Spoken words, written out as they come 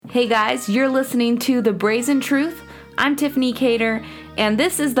Hey guys, you're listening to The Brazen Truth. I'm Tiffany Cater, and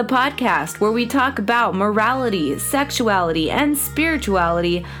this is the podcast where we talk about morality, sexuality, and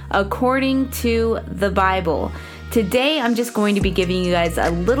spirituality according to the Bible. Today, I'm just going to be giving you guys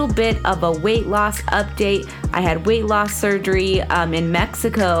a little bit of a weight loss update. I had weight loss surgery in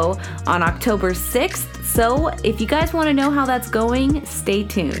Mexico on October 6th, so if you guys want to know how that's going, stay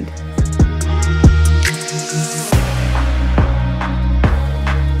tuned.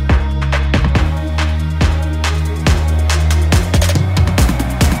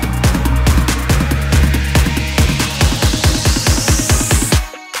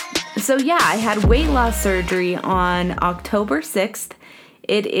 So yeah, I had weight loss surgery on October 6th.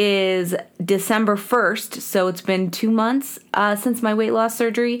 It is December 1st, so it's been 2 months since my weight loss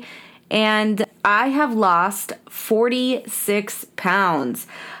surgery, and I have lost 46 pounds.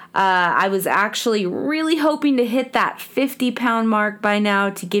 I was actually really hoping to hit that 50-pound mark by now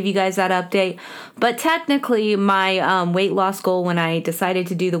to give you guys that update. But technically, my weight loss goal when I decided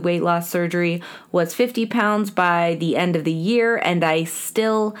to do the weight loss surgery was 50 pounds by the end of the year, and I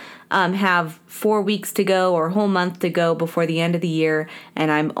still have 4 weeks to go or a whole month to go before the end of the year,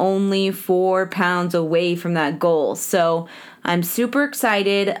 and I'm only 4 pounds away from that goal. So I'm super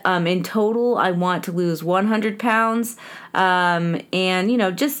excited. In total, I want to lose 100 pounds, and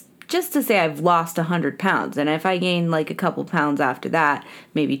just to say I've lost 100 pounds. And if I gain like a couple pounds after that,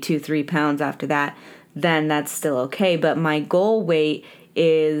 maybe 2-3 pounds after that, then that's still okay. But my goal weight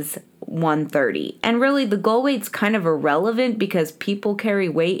is 130. And really the goal weight's kind of irrelevant because people carry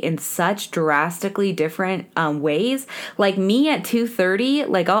weight in such drastically different ways. Like me at 230,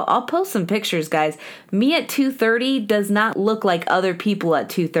 like I'll post some pictures, guys. Me at 230 does not look like other people at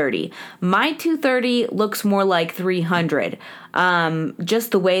 230. My 230 looks more like 300.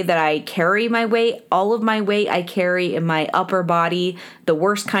 Just the way that I carry my weight, all of my weight I carry in my upper body. The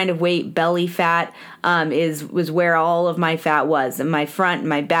worst kind of weight, belly fat, was where all of my fat was, in my front and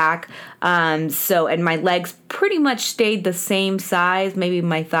my back. And my legs pretty much stayed the same size. Maybe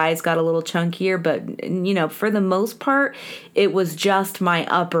my thighs got a little chunkier, but for the most part, it was just my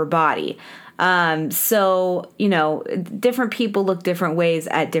upper body. Different people look different ways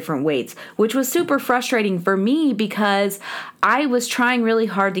at different weights, which was super frustrating for me because I was trying really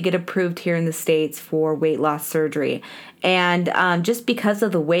hard to get approved here in the States for weight loss surgery. And just because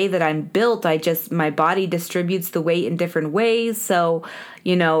of the way that I'm built, my body distributes the weight in different ways. So,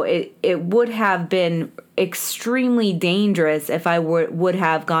 it would have been extremely dangerous if I would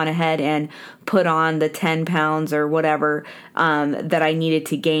have gone ahead and put on the 10 pounds or whatever that I needed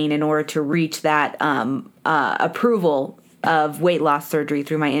to gain in order to reach that approval of weight loss surgery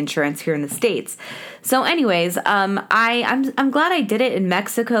through my insurance here in the States. So anyways, I'm glad I did it in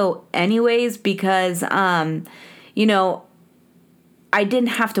Mexico anyways because I didn't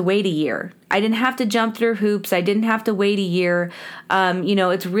have to wait a year. I didn't have to jump through hoops. I didn't have to wait a year.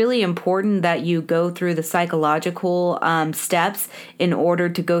 It's really important that you go through the psychological steps in order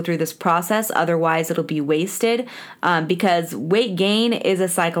to go through this process. Otherwise, it'll be wasted because weight gain is a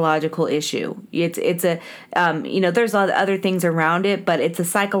psychological issue. It's there's other things around it, but it's a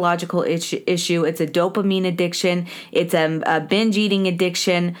psychological issue. It's a dopamine addiction. It's a binge eating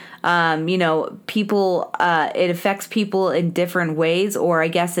addiction. People, it affects people in different ways, or I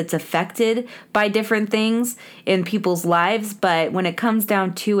guess it's affected by different things in people's lives. But when it comes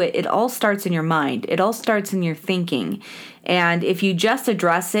down to it, it all starts in your mind. It all starts in your thinking. And if you just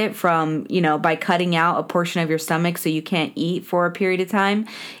address it from, by cutting out a portion of your stomach so you can't eat for a period of time,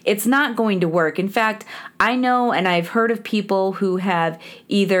 it's not going to work. In fact, I know and I've heard of people who have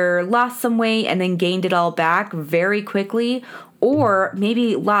either lost some weight and then gained it all back very quickly, or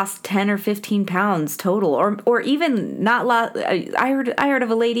maybe lost 10 or 15 pounds total, or even not lost. I heard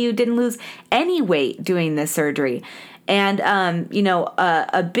of a lady who didn't lose any weight doing this surgery. And,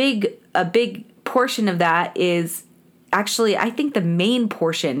 a big portion of that is actually, I think the main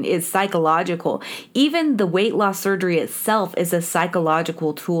portion is psychological. Even the weight loss surgery itself is a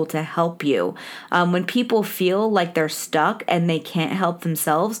psychological tool to help you. When people feel like they're stuck and they can't help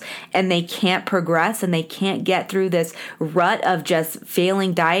themselves and they can't progress and they can't get through this rut of just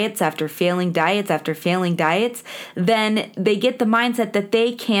failing diets after failing diets after failing diets, then they get the mindset that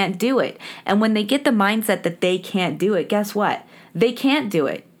they can't do it. And when they get the mindset that they can't do it, guess what? They can't do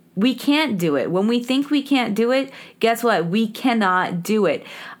it. We can't do it. When we think we can't do it, guess what? We cannot do it.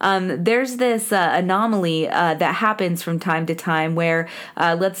 There's this anomaly that happens from time to time where,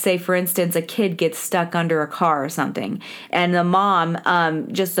 let's say, for instance, a kid gets stuck under a car or something, and the mom,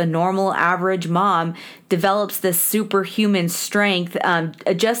 just a normal, average mom, develops this superhuman strength,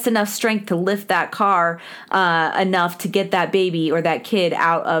 just enough strength to lift that car enough to get that baby or that kid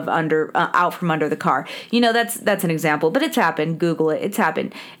out from under the car. That's an example, but it's happened. Google it. It's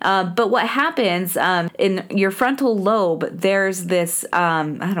happened. But what happens in your frontal lobe, there's this,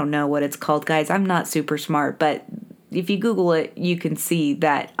 I don't know what it's called, guys. I'm not super smart, but if you Google it, you can see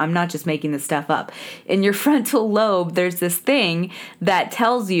that I'm not just making this stuff up. In your frontal lobe, there's this thing that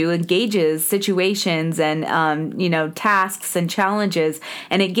tells you and gauges situations and, tasks and challenges,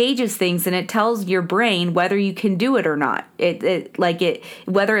 and it gauges things, and it tells your brain whether you can do it or not.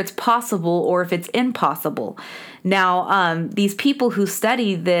 Whether it's possible or if it's impossible. Now, these people who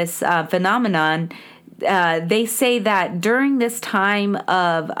study this phenomenon, they say that during this time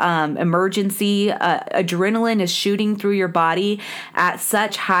of emergency, adrenaline is shooting through your body at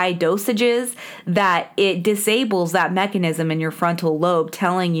such high dosages that it disables that mechanism in your frontal lobe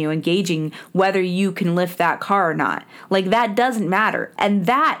telling you, engaging whether you can lift that car or not. Like, that doesn't matter. And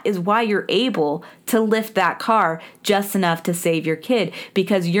that is why you're able to lift that car just enough to save your kid,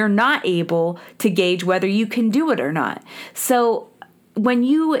 because you're not able to gauge whether you can do it or not. So when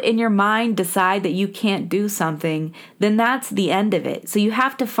you in your mind decide that you can't do something, then that's the end of it. So you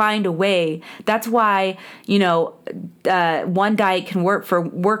have to find a way. That's why, one diet can work for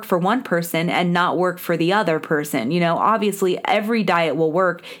one person and not work for the other person. Obviously every diet will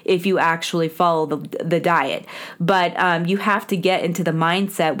work if you actually follow the diet. But you have to get into the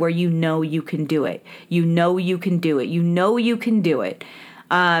mindset where you can do it. You can do it. You can do it.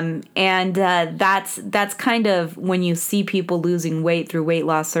 That's kind of when you see people losing weight through weight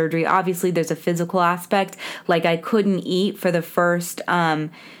loss surgery. Obviously, there's a physical aspect. Like, I couldn't eat for the first, I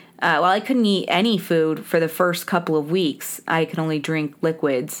couldn't eat any food for the first couple of weeks. I could only drink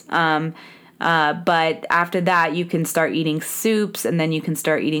liquids. But after that, you can start eating soups, and then you can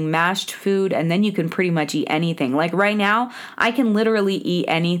start eating mashed food, and then you can pretty much eat anything. Like right now, I can literally eat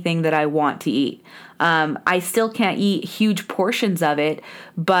anything that I want to eat. I still can't eat huge portions of it,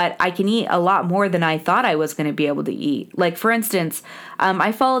 but I can eat a lot more than I thought I was going to be able to eat. Like, for instance,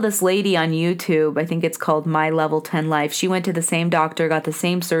 I follow this lady on YouTube. I think it's called My Level 10 Life. She went to the same doctor, got the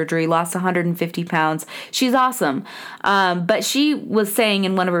same surgery, lost 150 pounds. She's awesome. But she was saying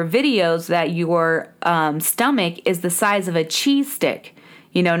in one of her videos that your stomach is the size of a cheese stick.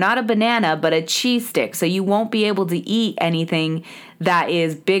 Not a banana, but a cheese stick. So you won't be able to eat anything that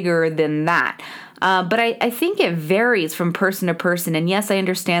is bigger than that. But I think it varies from person to person. And yes, I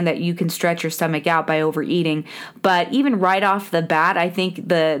understand that you can stretch your stomach out by overeating. But even right off the bat, I think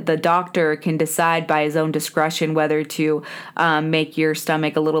the doctor can decide by his own discretion whether to make your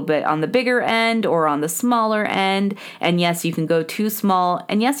stomach a little bit on the bigger end or on the smaller end. And yes, you can go too small.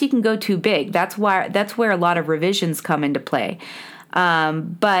 And yes, you can go too big. That's where a lot of revisions come into play.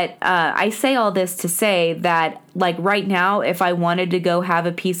 But I say all this to say that, like, right now, if I wanted to go have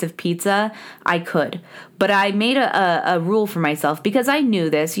a piece of pizza, I could. But I made a rule for myself because I knew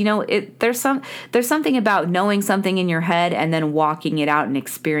this. There's something about knowing something in your head and then walking it out and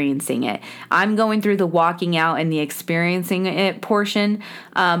experiencing it. I'm going through the walking out and the experiencing it portion.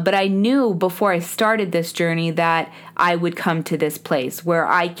 But I knew before I started this journey that I would come to this place where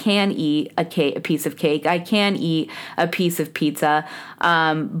I can eat a piece of cake. I can eat a piece of pizza.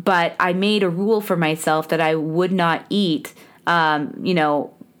 But I made a rule for myself that I would not eat,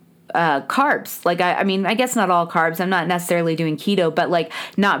 carbs. Like, I guess not all carbs. I'm not necessarily doing keto, but like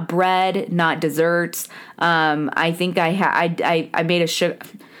not bread, not desserts. I think I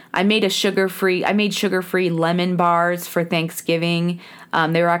made sugar-free lemon bars for Thanksgiving.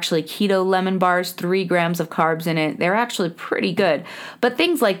 They were actually keto lemon bars, 3 grams of carbs in it. They're actually pretty good. But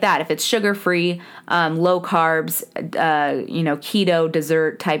things like that, if it's sugar-free, low carbs, keto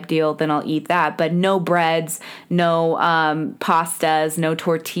dessert type deal, then I'll eat that. But no breads, no pastas, no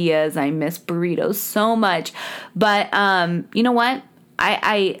tortillas. I miss burritos so much. But you know what?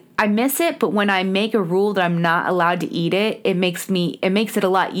 I miss it, but when I make a rule that I'm not allowed to eat it, it makes it a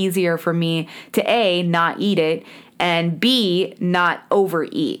lot easier for me to A, not eat it, and B, not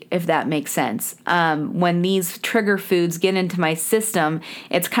overeat, if that makes sense. When these trigger foods get into my system,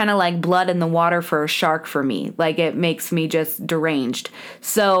 it's kind of like blood in the water for a shark for me. Like, it makes me just deranged.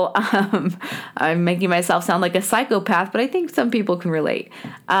 So I'm making myself sound like a psychopath, but I think some people can relate.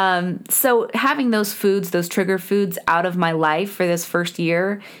 So having those foods, those trigger foods out of my life for this first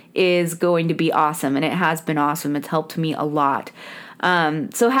year is going to be awesome. And it has been awesome. It's helped me a lot.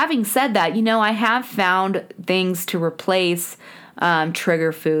 So having said that, I have found things to replace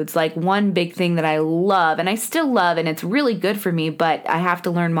trigger foods. Like one big thing that I love, and I still love, and it's really good for me, but I have to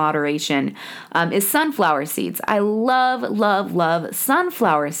learn moderation, is sunflower seeds. I love, love, love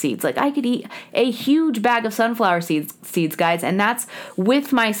sunflower seeds. Like I could eat a huge bag of sunflower seeds, guys, and that's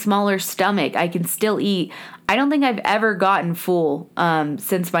with my smaller stomach. I can still eat. I don't think I've ever gotten full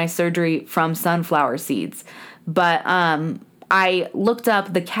since my surgery from sunflower seeds, but I looked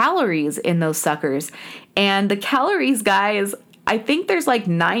up the calories in those suckers, and the calories, guys, I think there's like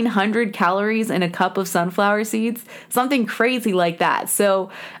 900 calories in a cup of sunflower seeds, something crazy like that.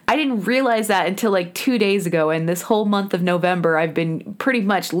 So I didn't realize that until like 2 days ago. And this whole month of November, I've been pretty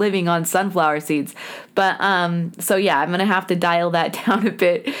much living on sunflower seeds. But so yeah, I'm going to have to dial that down a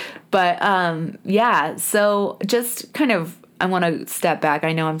bit. But yeah, so just kind of, I want to step back.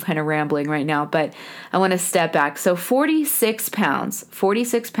 I know I'm kind of rambling right now, but I want to step back. So 46 pounds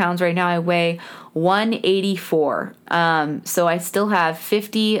right now. I weigh 184. So I still have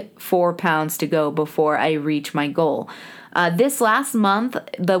 54 pounds to go before I reach my goal. This last month,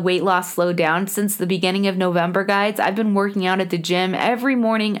 the weight loss slowed down. Since the beginning of November, guys, I've been working out at the gym every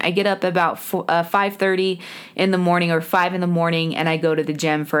morning. I get up about 5:30 in the morning or 5 in the morning, and I go to the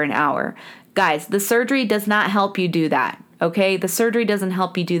gym for an hour. Guys, the surgery does not help you do that. Okay, the surgery doesn't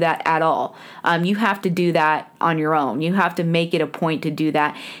help you do that at all. You have to do that on your own. You have to make it a point to do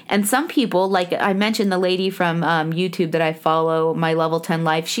that. And some people, like I mentioned, the lady from YouTube that I follow, My Level 10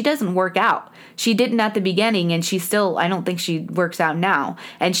 Life, she doesn't work out. She didn't at the beginning, and she still, I don't think she works out now.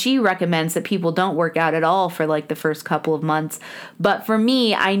 And she recommends that people don't work out at all for like the first couple of months. But for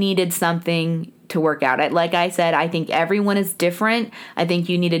me, I needed something to work out. Like I said, I think everyone is different. I think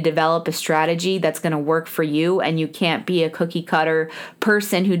you need to develop a strategy that's going to work for you, and you can't be a cookie cutter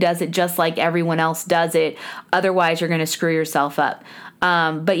person who does it just like everyone else does it. Otherwise, you're going to screw yourself up.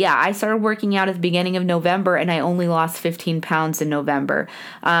 But yeah, I started working out at the beginning of November, and I only lost 15 pounds in November.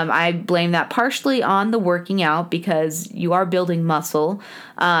 I blame that partially on the working out because you are building muscle.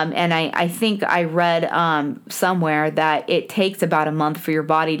 And I think I read somewhere that it takes about a month for your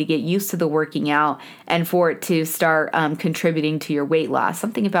body to get used to the working out and for it to start contributing to your weight loss.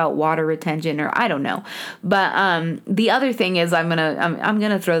 Something about water retention, or I don't know. But the other thing is I'm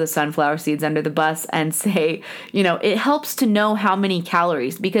gonna throw the sunflower seeds under the bus and say, it helps to know how many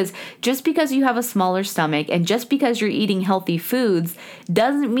calories, because just because you have a smaller stomach and just because you're eating healthy foods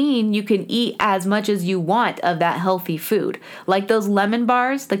doesn't mean you can eat as much as you want of that healthy food. Like those lemon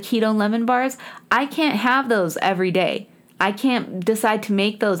bars, the keto lemon bars, I can't have those every day. I can't decide to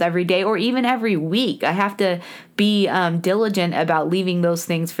make those every day or even every week. I have to be diligent about leaving those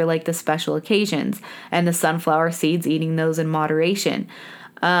things for like the special occasions, and the sunflower seeds, eating those in moderation.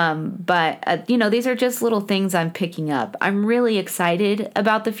 But these are just little things I'm picking up. I'm really excited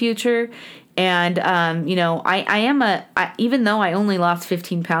about the future. And, even though I only lost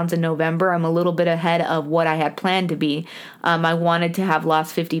 15 pounds in November, I'm a little bit ahead of what I had planned to be. I wanted to have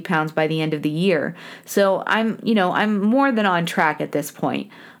lost 50 pounds by the end of the year. So I'm more than on track at this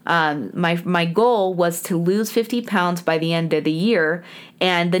point. My goal was to lose 50 pounds by the end of the year.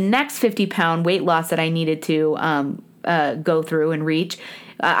 And the next 50-pound weight loss that I needed to go through and reach,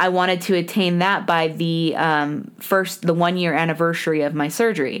 I wanted to attain that by the 1 year anniversary of my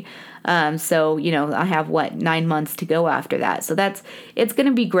surgery. So I have 9 months to go after that. So it's going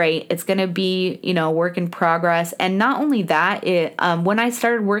to be great. It's going to be, work in progress. And not only that, when I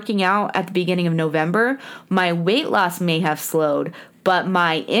started working out at the beginning of November, my weight loss may have slowed, but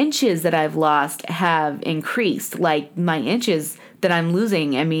my inches that I've lost have increased. Like my inches that I'm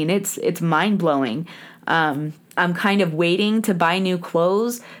losing, I mean, it's mind blowing. I'm kind of waiting to buy new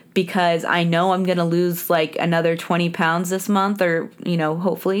clothes because I know I'm going to lose like another 20 pounds this month, or,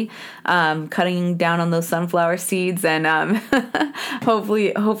 hopefully, cutting down on those sunflower seeds, and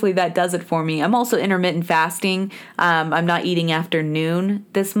hopefully that does it for me. I'm also intermittent fasting. I'm not eating after noon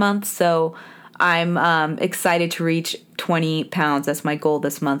this month, so I'm excited to reach 20 pounds. That's my goal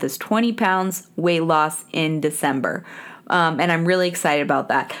this month, is 20 pounds weight loss in December. And I'm really excited about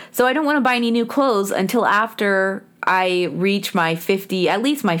that. So I don't want to buy any new clothes until after I reach my 50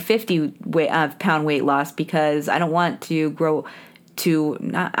 pound weight loss, because I don't want to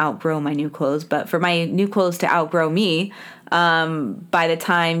not outgrow my new clothes, but for my new clothes to outgrow me by the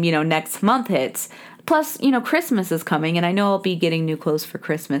time, next month hits. Plus, Christmas is coming, and I know I'll be getting new clothes for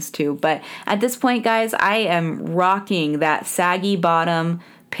Christmas too. But at this point, guys, I am rocking that saggy bottom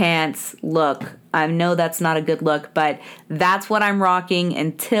pants look I know that's not a good look, but that's what I'm rocking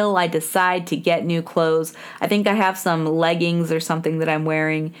until I decide to get new clothes. I think I have some leggings or something that I'm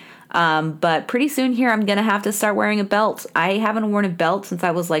wearing. But pretty soon here, I'm going to have to start wearing a belt. I haven't worn a belt since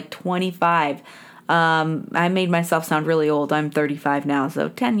I was like 25. I made myself sound really old. I'm 35 now, so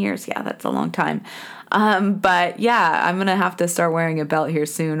 10 years, yeah, that's a long time. But yeah, I'm going to have to start wearing a belt here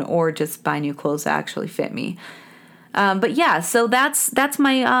soon, or just buy new clothes that actually fit me. But yeah, so that's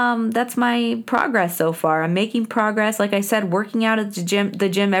my progress so far. I'm making progress. Like I said, working out at the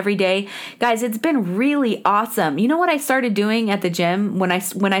gym every day. Guys, it's been really awesome. You know what I started doing at the gym? When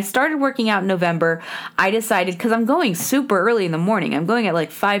I started working out in November, I decided, because I'm going super early in the morning. I'm going at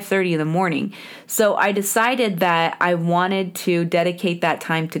like 5:30 in the morning. So I decided that I wanted to dedicate that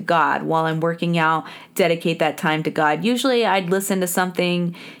time to God while I'm working out, dedicate that time to God. Usually I'd listen to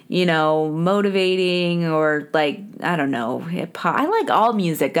something, motivating, or like, I don't know, hip hop. I like all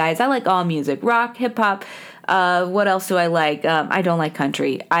music, guys. I like all music. Rock, hip hop. What else do I like? I don't like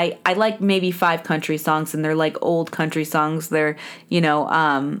country. I like maybe 5 country songs, and they're like old country songs. They're,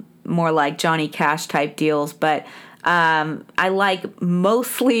 more like Johnny Cash type deals, but I like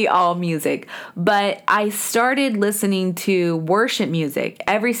mostly all music. But I started listening to worship music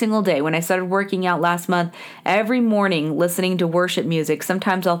every single day. When I started working out last month, every morning listening to worship music.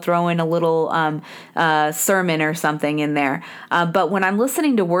 Sometimes I'll throw in a little sermon or something in there. But when I'm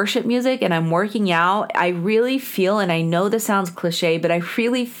listening to worship music and I'm working out, I really feel, and I know this sounds cliche, but I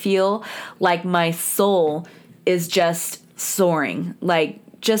really feel like my soul is just soaring,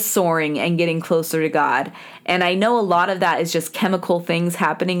 and getting closer to God. And I know a lot of that is just chemical things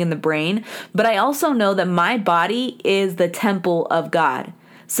happening in the brain, but I also know that my body is the temple of God.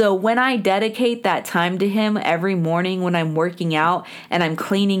 So when I dedicate that time to Him every morning when I'm working out and I'm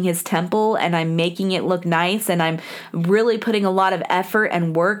cleaning His temple and I'm making it look nice and I'm really putting a lot of effort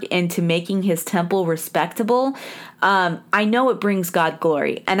and work into making His temple respectable, I know it brings God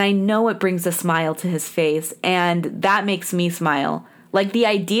glory, and I know it brings a smile to His face, and that makes me smile. Like the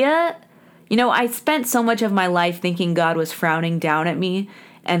idea, I spent so much of my life thinking God was frowning down at me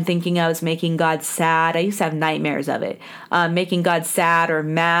and thinking I was making God sad. I used to have nightmares of it, making God sad or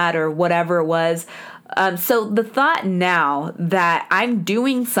mad or whatever it was. So the thought now that I'm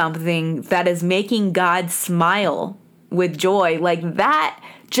doing something that is making God smile with joy, like that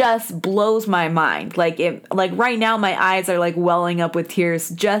just blows my mind. Like right now my eyes are like welling up with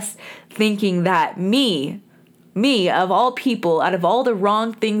tears just thinking that me, of all people, out of all the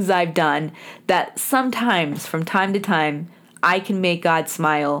wrong things I've done, that sometimes, from time to time, I can make God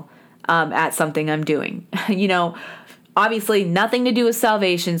smile at something I'm doing. Obviously nothing to do with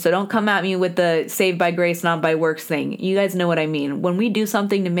salvation, so don't come at me with the saved by grace, not by works thing. You guys know what I mean. When we do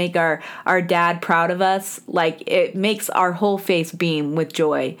something to make our dad proud of us, like it makes our whole face beam with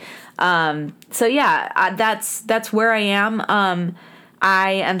joy. So yeah, that's where I am.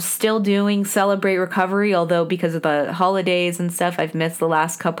 I am still doing Celebrate Recovery, although because of the holidays and stuff, I've missed the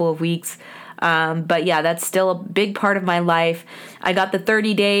last couple of weeks. But yeah, that's still a big part of my life. I got the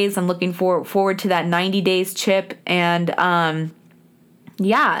 30 days. I'm looking forward to that 90 days chip. And I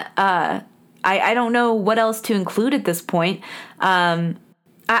don't know what else to include at this point. I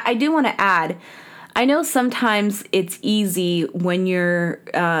do want to add, I know sometimes it's easy when you're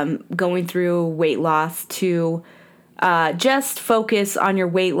going through weight loss to just focus on your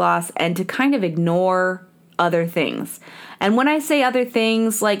weight loss and to kind of ignore other things. And when I say other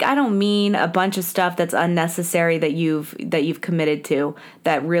things, like I don't mean a bunch of stuff that's unnecessary that you've committed to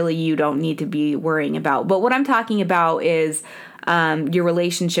that really you don't need to be worrying about. But what I'm talking about is your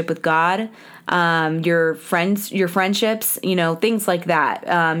relationship with God, your friendships, things like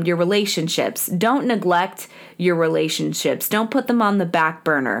that. Your relationships. Don't neglect your relationships. Don't put them on the back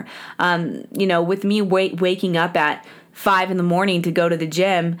burner. With me waking up at 5 a.m. to go to the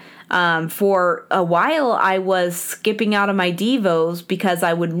gym, for a while I was skipping out of my devos because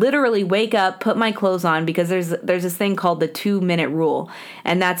I would literally wake up, put my clothes on, because there's this thing called the 2-minute rule.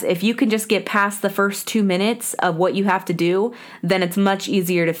 And that's if you can just get past the first 2 minutes of what you have to do, then it's much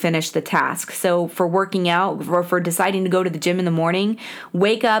easier to finish the task. So for working out or for deciding to go to the gym in the morning,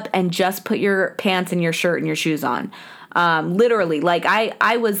 wake up and just put your pants and your shirt and your shoes on. Literally, like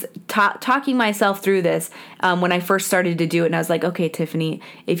I was talking myself through this when I first started to do it, and I was like, okay, Tiffany,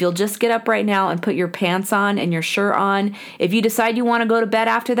 if you'll just get up right now and put your pants on and your shirt on, if you decide you want to go to bed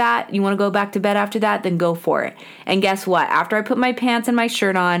after that, you want to go back to bed after that, then go for it. And guess what? After I put my pants and my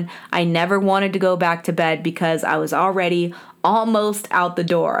shirt on, I never wanted to go back to bed because I was already almost out the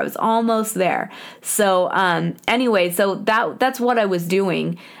door. I was almost there. So anyway, so that's what I was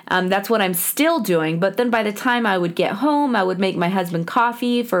doing. That's what I'm still doing. But then by the time I would get home, I would make my husband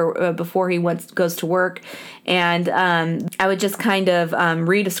coffee for before he goes to work. And I would just kind of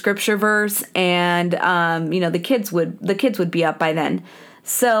read a scripture verse, and the kids would be up by then.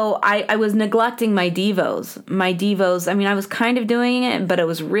 So I was neglecting my devos. I mean, I was kind of doing it, but it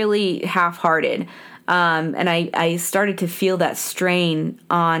was really half-hearted. And I started to feel that strain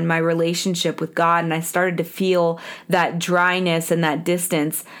on my relationship with God, and I started to feel that dryness and that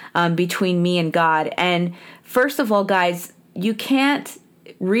distance between me and God. And first of all, guys, you can't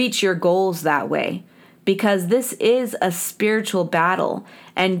reach your goals that way, because this is a spiritual battle,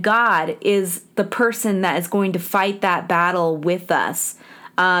 and God is the person that is going to fight that battle with us.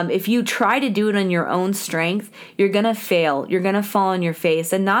 If you try to do it on your own strength, you're going to fail. You're going to fall on your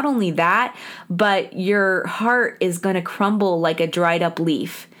face. And not only that, but your heart is going to crumble like a dried up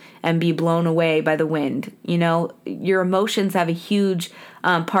leaf and be blown away by the wind. Your emotions have a huge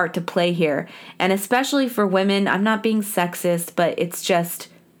part to play here. And especially for women, I'm not being sexist, but it's just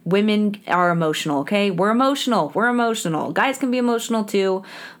women are emotional, okay? We're emotional. Guys can be emotional too.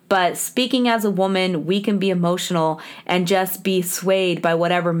 But speaking as a woman, we can be emotional and just be swayed by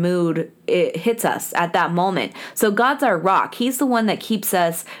whatever mood it hits us at that moment. So God's our rock. He's the one that keeps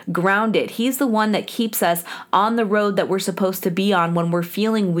us grounded. He's the one that keeps us on the road that we're supposed to be on when we're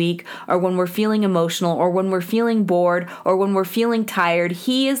feeling weak, or when we're feeling emotional, or when we're feeling bored, or when we're feeling tired.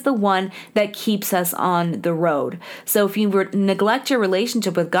 He is the one that keeps us on the road. So if you neglect your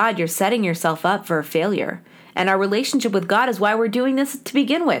relationship with God, you're setting yourself up for a failure. And our relationship with God is why we're doing this to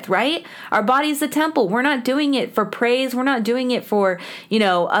begin with, right? Our body is a temple. We're not doing it for praise. We're not doing it for,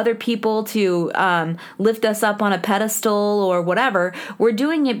 other people to lift us up on a pedestal or whatever. We're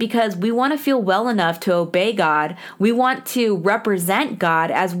doing it because we want to feel well enough to obey God. We want to represent God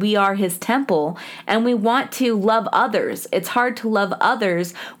as we are his temple, and we want to love others. It's hard to love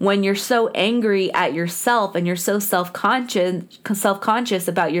others when you're so angry at yourself and you're so self-conscious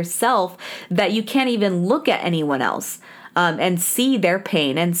about yourself that you can't even look at anyone else and see their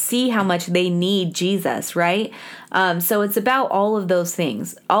pain and see how much they need Jesus, right? So it's about all of those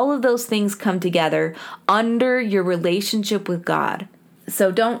things. All of those things come together under your relationship with God.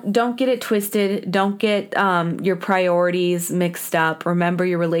 So don't get it twisted. Don't get your priorities mixed up. Remember,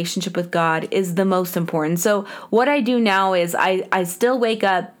 your relationship with God is the most important. So what I do now is I still wake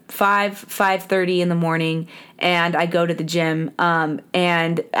up 5:30 in the morning, and I go to the gym.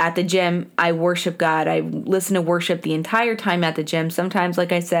 And at the gym, I worship God. I listen to worship the entire time at the gym. Sometimes,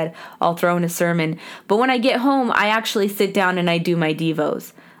 like I said, I'll throw in a sermon. But when I get home, I actually sit down and I do my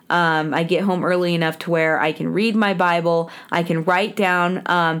devos. I get home early enough to where I can read my Bible. I can write down,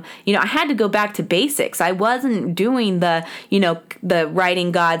 I had to go back to basics. I wasn't doing the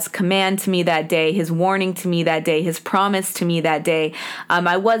writing God's command to me that day, his warning to me that day, his promise to me that day.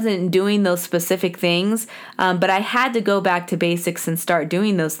 I wasn't doing those specific things, but I had to go back to basics and start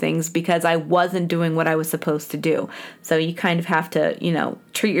doing those things because I wasn't doing what I was supposed to do. So you kind of have to,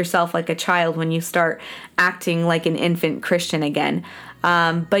 treat yourself like a child when you start acting like an infant Christian again.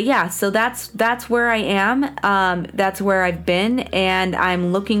 But yeah, so that's where I am. That's where I've been, and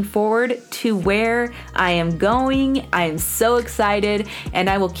I'm looking forward to where I am going. I am so excited, and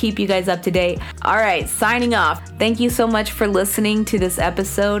I will keep you guys up to date. All right, signing off. Thank you so much for listening to this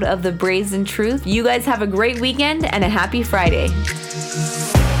episode of The Brazen Truth. You guys have a great weekend and a happy Friday.